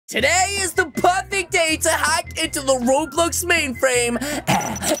Today is the perfect day to hack into the Roblox mainframe.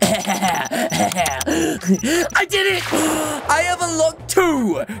 I did it! I have unlocked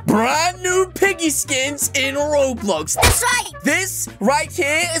 2 brand new piggy skins in Roblox. That's right! This right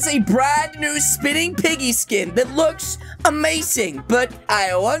here is a brand new spinning piggy skin that looks amazing. But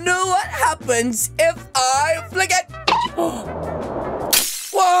I wonder what happens if I flick it.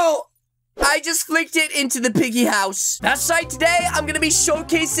 Whoa! I just flicked it into the piggy house. That's right, today I'm gonna be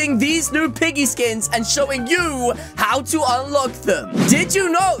showcasing these new piggy skins and showing you how to unlock them. Did you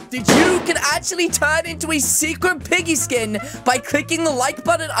know that you can actually turn into a secret piggy skin by clicking the like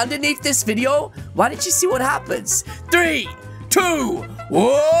button underneath this video? Why don't you see what happens? 3, 2,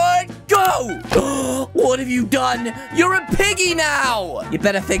 1, go! What have you done? You're a piggy now! You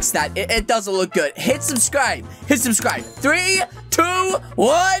better fix that. It doesn't look good. Hit subscribe. Hit subscribe. 3, 2,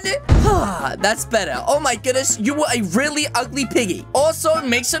 1. That's better. Oh my goodness, you were a really ugly piggy. Also,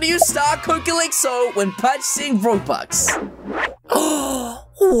 make sure to use star code Calixo when purchasing Robux.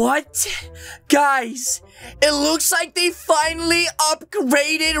 What? Guys, it looks like they finally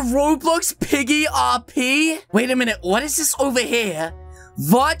upgraded Roblox Piggy RP. Wait a minute, what is this over here?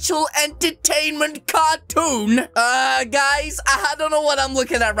 Virtual entertainment cartoon. Guys, I don't know what I'm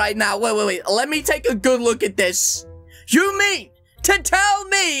looking at right now. Wait. Let me take a good look at this. You mean to tell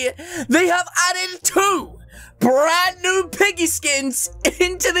me they have added 2 brand new piggy skins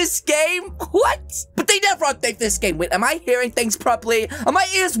into this game? What? But they never update this game. Wait, am I hearing things properly? Are my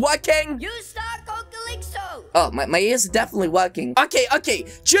ears working? Use star code Calixo. Oh, my ears are definitely working. Okay.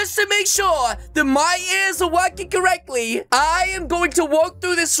 Just to make sure that my ears are working correctly, I am going to walk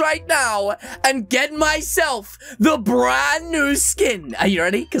through this right now and get myself the brand new skin. Are you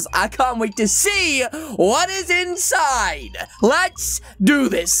ready? Because I can't wait to see what is inside. Let's do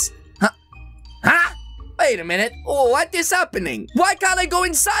this. Huh? Wait a minute. Oh, what is happening? Why can't I go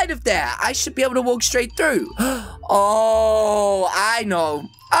inside of there? I should be able to walk straight through. Oh, I know.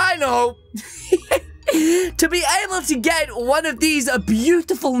 To be able to get one of these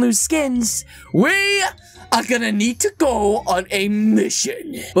beautiful new skins, we are gonna need to go on a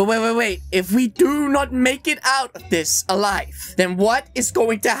mission. But wait. If we do not make it out of this alive, then what is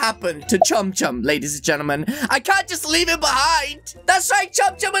going to happen to Chum Chum, ladies and gentlemen? I can't just leave him behind. That's right,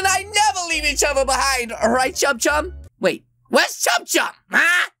 Chum Chum and I never leave each other behind. All right, Chum Chum? Wait, where's Chum Chum?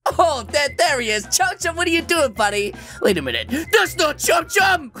 Huh? Oh, there he is. Chum Chum, what are you doing, buddy? Wait a minute. That's not Chum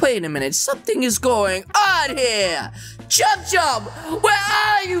Chum. Wait a minute. Something is going on here. Chum Chum, where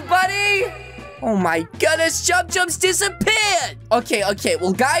are you, buddy? Oh my goodness, Chum Chum's disappeared. Okay.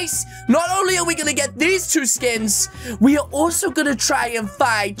 Well, guys, not only are we gonna get these 2 skins, we are also gonna try and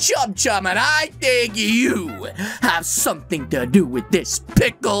find Chum Chum, and I think you have something to do with this,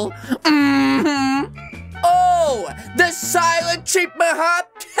 pickle. Oh, the silent treatment, huh?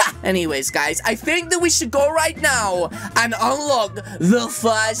 Anyways, guys, I think that we should go right now and unlock the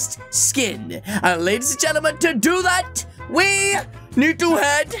first skin. And ladies and gentlemen, to do that, we need to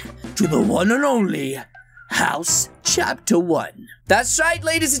head to the one and only House Chapter 1. That's right,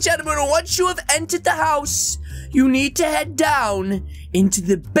 ladies and gentlemen. Once you have entered the house, you need to head down into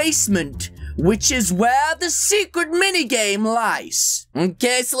the basement, which is where the secret minigame lies.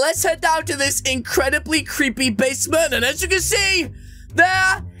 Okay, so let's head down to this incredibly creepy basement, and as you can see,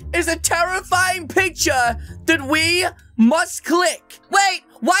 there is a terrifying picture that we must click. Wait,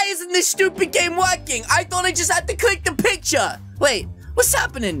 why isn't this stupid game working? I thought I just had to click the picture. Wait, what's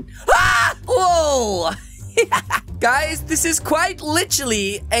happening? Ah! Whoa! Guys, this is quite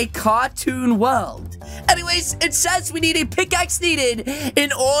literally a cartoon world. Anyways, it says we need a pickaxe needed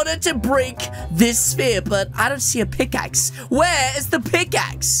in order to break this sphere, but I don't see a pickaxe. Where is the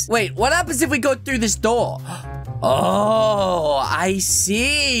pickaxe? Wait, what happens if we go through this door? Oh, I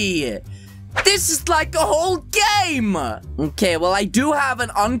see. This is like a whole game. Okay, well, I do have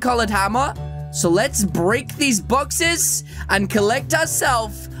an uncolored hammer, so let's break these boxes and collect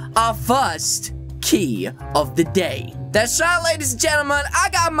ourselves our first key of the day. That's right, ladies and gentlemen, I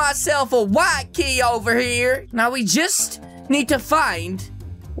got myself a white key over here. Now we just need to find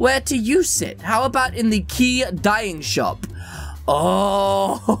where to use it. How about in the key dyeing shop?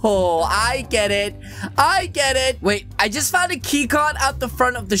 Oh, I get it. Wait, I just found a key card out the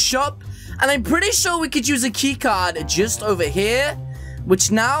front of the shop, and I'm pretty sure we could use a key card just over here,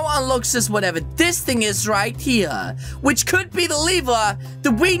 which now unlocks us whatever this thing is right here, which could be the lever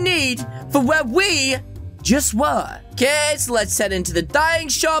that we need for where we just were. Okay, so let's head into the dyeing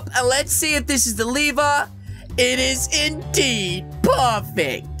shop and let's see if this is the lever. It is indeed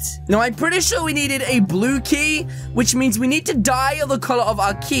perfect. Now, I'm pretty sure we needed a blue key, which means we need to dye the color of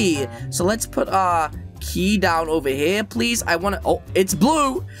our key. So let's put our key down over here, please? I want to... Oh, it's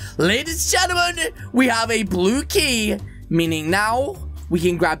blue. Ladies and gentlemen, we have a blue key, meaning now we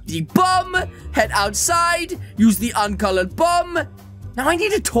can grab the bomb, head outside, use the uncolored bomb. Now I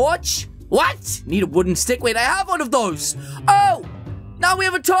need a torch. What? Need a wooden stick. Wait, I have one of those. Oh, now we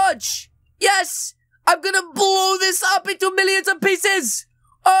have a torch. Yes, I'm gonna blow this up into millions of pieces.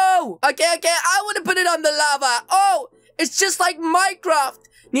 Oh, okay. I want to put it on the lava. Oh, it's just like Minecraft.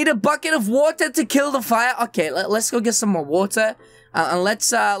 Need a bucket of water to kill the fire. Okay, let's go get some more water. And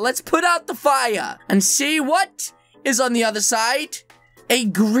let's put out the fire and see what is on the other side. A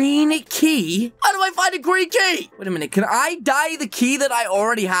green key? How do I find a green key? Wait a minute, can I dye the key that I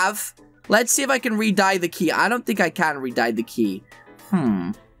already have? Let's see if I can re-dye the key. I don't think I can re-dye the key.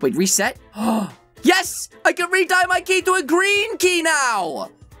 Wait, reset? Yes! I can re-dye my key to a green key now!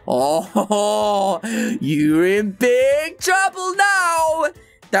 Oh, you're in big trouble now!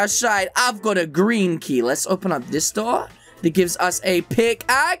 That's right, I've got a green key. Let's open up this door. That gives us a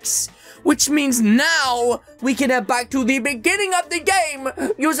pickaxe, which means now we can head back to the beginning of the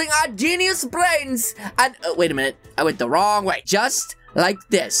game using our genius brains. And, wait a minute, I went the wrong way. Just like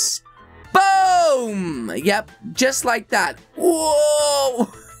this. Boom! Yep, just like that. Whoa!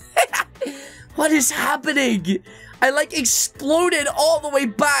 What is happening? I like exploded all the way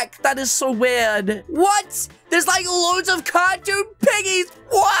back. That is so weird. What? There's like loads of cartoon piggies.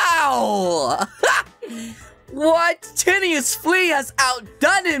 Wow! What? Tinius Flea has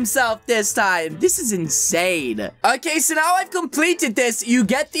outdone himself this time. This is insane. Okay, so now I've completed this. You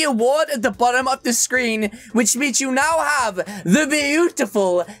get the award at the bottom of the screen, which means you now have the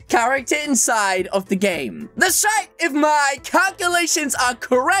beautiful character inside of the game. That's right. If my calculations are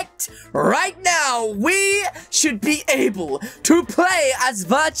correct, right now, we should be able to play as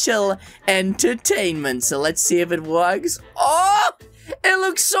virtual entertainment. So let's see if it works. Oh! It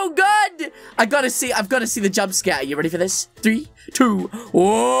looks so good! I've got to see the jump scare. Are you ready for this? 3, 2,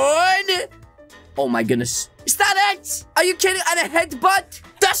 1. Oh my goodness. Is that it? Are you kidding? And a headbutt?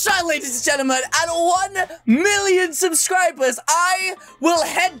 That's right, ladies and gentlemen. At 1 million subscribers, I will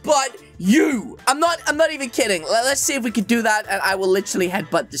headbutt you. I'm not even kidding. Let's see if we can do that, and I will literally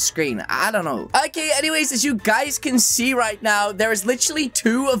headbutt the screen. I don't know. Okay, anyways, as you guys can see right now, there is literally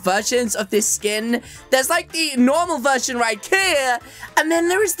 2 versions of this skin. There's like the normal version right here, and then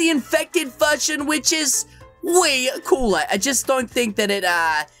there is the infected version, which is way cooler. I just don't think that it,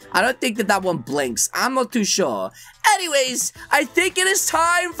 I don't think that that one blinks. I'm not too sure. Anyways, I think it is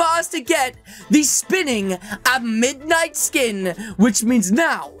time for us to get the spinning at midnight skin, which means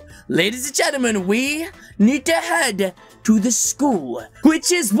now, ladies and gentlemen, we need to head to the school,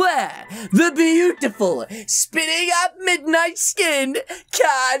 which is where the beautiful spinning at midnight skin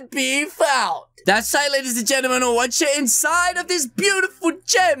can be found. That's right, ladies and gentlemen, once you're inside of this beautiful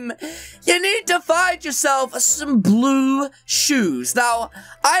gym, you need to find yourself some blue shoes. Now,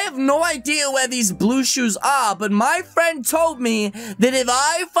 I have no idea where these blue shoes are, but my friend told me that if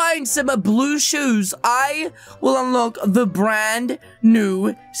I find some blue shoes, I will unlock the brand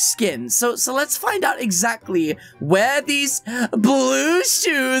new skin. So let's find out exactly where these blue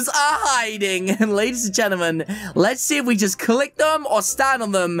shoes are hiding. And ladies and gentlemen, let's see if we just click them or stand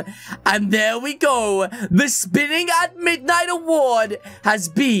on them. And there we go. The Spinning at Midnight award has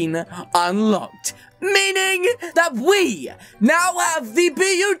been unlocked. Meaning that we now have the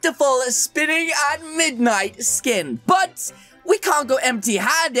beautiful Spinning at Midnight skin. But we can't go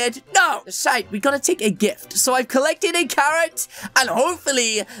empty-handed. No, that's right, we gotta take a gift. So I've collected a carrot, and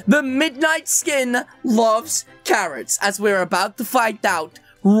hopefully the Midnight skin loves carrots, as we're about to find out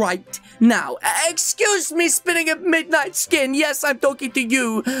right now. Excuse me, Spinning at Midnight skin. Yes, I'm talking to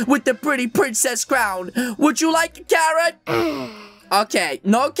you with the pretty princess crown. Would you like a carrot? Okay,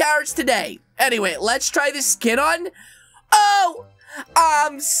 no carrots today. Anyway, let's try this skin on. Oh!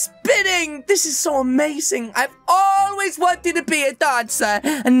 I'm spinning! This is so amazing. I've always wanted to be a dancer,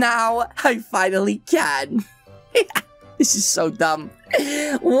 and now I finally can. This is so dumb.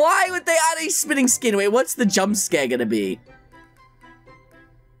 Why would they add a spinning skin? Wait, what's the jump scare gonna be?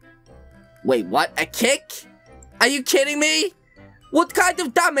 Wait, what? A kick? Are you kidding me? What kind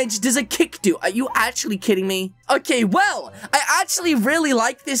of damage does a kick do? Are you actually kidding me? Okay, well, I actually really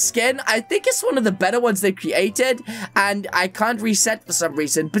like this skin. I think it's one of the better ones they created, and I can't reset for some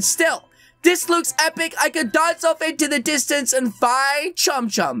reason, but still, this looks epic. I can dance off into the distance and find Chum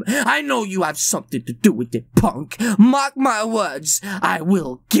Chum. I know you have something to do with it, punk. Mark my words, I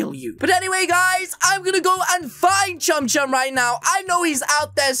will kill you. But anyway, guys, I'm gonna go and find Chum Chum right now. I know he's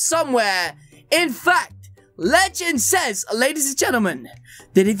out there somewhere. In fact, legend says, ladies and gentlemen,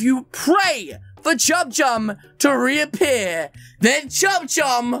 that if you pray for Chum Chum to reappear, then Chum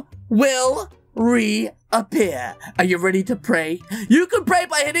Chum will reappear. up here. Are you ready to pray? You can pray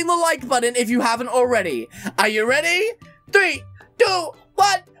by hitting the like button if you haven't already. Are you ready? 3, 2,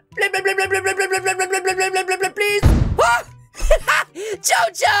 1. Please.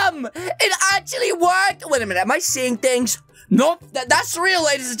 Chum Chum! It actually worked! Wait a minute, am I seeing things? Nope, that's real,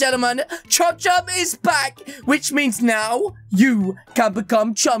 ladies and gentlemen. Chum Chum is back, which means now you can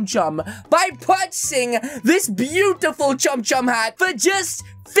become Chum Chum by purchasing this beautiful Chum Chum hat for just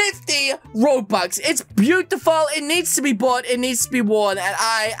 50 Robux. It's beautiful. It needs to be bought. It needs to be worn. And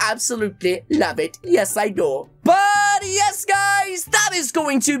I absolutely love it. Yes, I do. But yes, guys, that is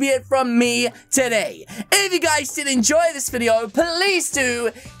going to be it from me today. If you guys did enjoy this video, please do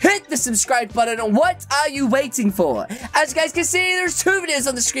hit the subscribe button. What are you waiting for? As you guys can see, there's 2 videos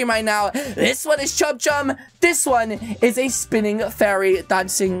on the screen right now. This one is Chum Chum. This one is a spinning fairy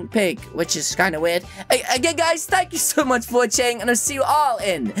dancing pig, which is kind of weird. Again, guys, thank you so much for watching, and I'll see you all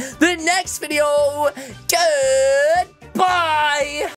in the next video. Goodbye!